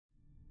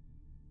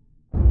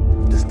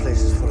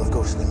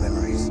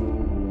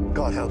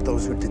God help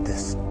those who did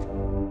this.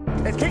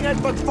 If King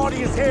Egbert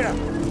body is here,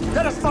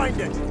 let us find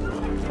it!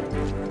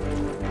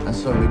 And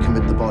so we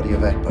commit the body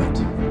of Egbert,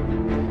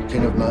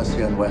 King of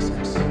Mercia and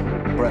Wessex,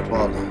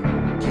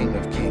 Bretwalda, King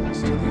of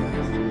Kings, to the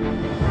earth.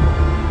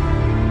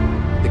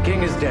 The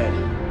king is dead.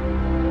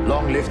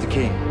 Long live the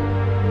king.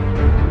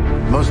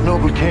 Most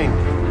noble king,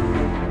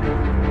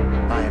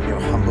 I am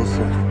your humble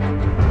servant.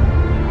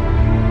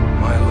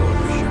 My lord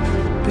Bishop.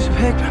 Bishop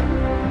Heahmund,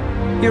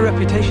 your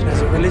reputation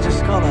as a religious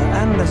scholar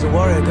and as a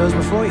warrior goes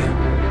before you.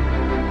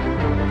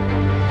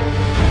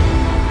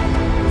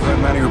 I've heard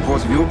many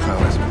reports of your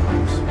prowess,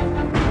 perhaps. And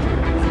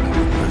of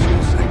your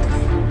personal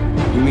sanctity.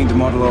 You mean to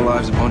model our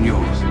lives upon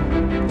yours?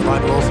 The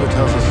Bible also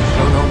tells us to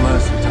show no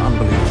mercy to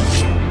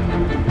unbelievers.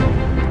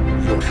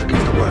 Lord,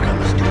 forgive the work I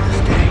must do this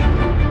day.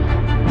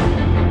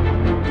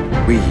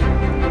 We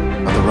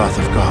are the wrath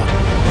of God.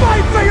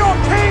 Fight for your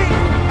king!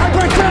 And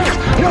protect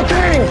your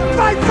king!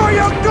 Fight for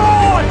your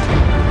God!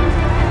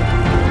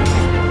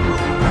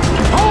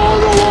 Hold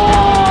the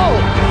wall!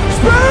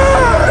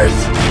 Spurs!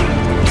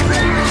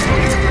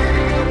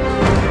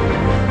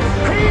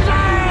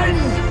 Heathen!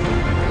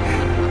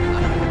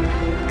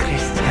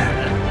 Christian,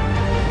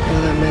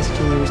 all I'm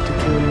asking you is to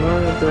kill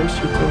more of those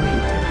you call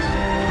heathens.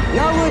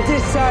 Now we'll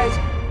decide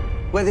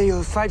whether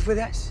you'll fight with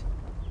us,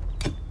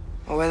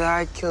 or whether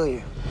I kill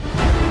you.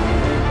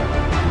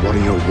 What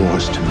are your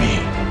wars to me?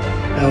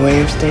 A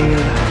way of staying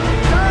alive.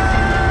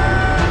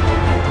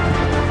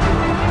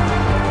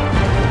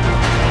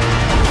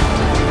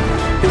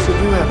 Bishop,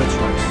 you have a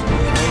choice.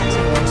 Fight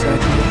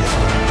alongside me,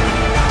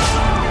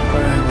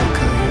 or I will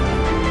kill you.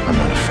 I'm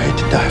not afraid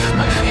to die for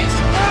my faith.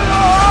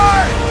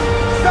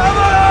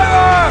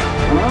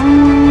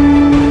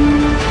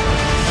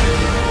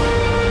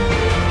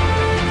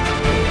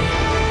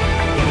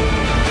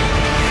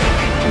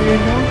 Do you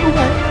know who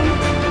I am?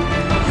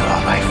 You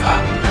are my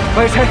father,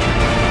 Wait, hey.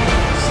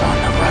 son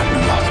of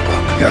Ragnar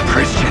Lothbrok. Your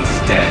Christian's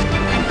dead.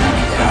 And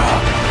many there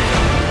are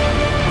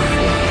who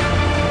fear you.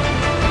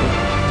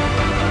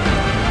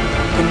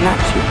 But not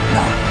you.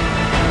 No.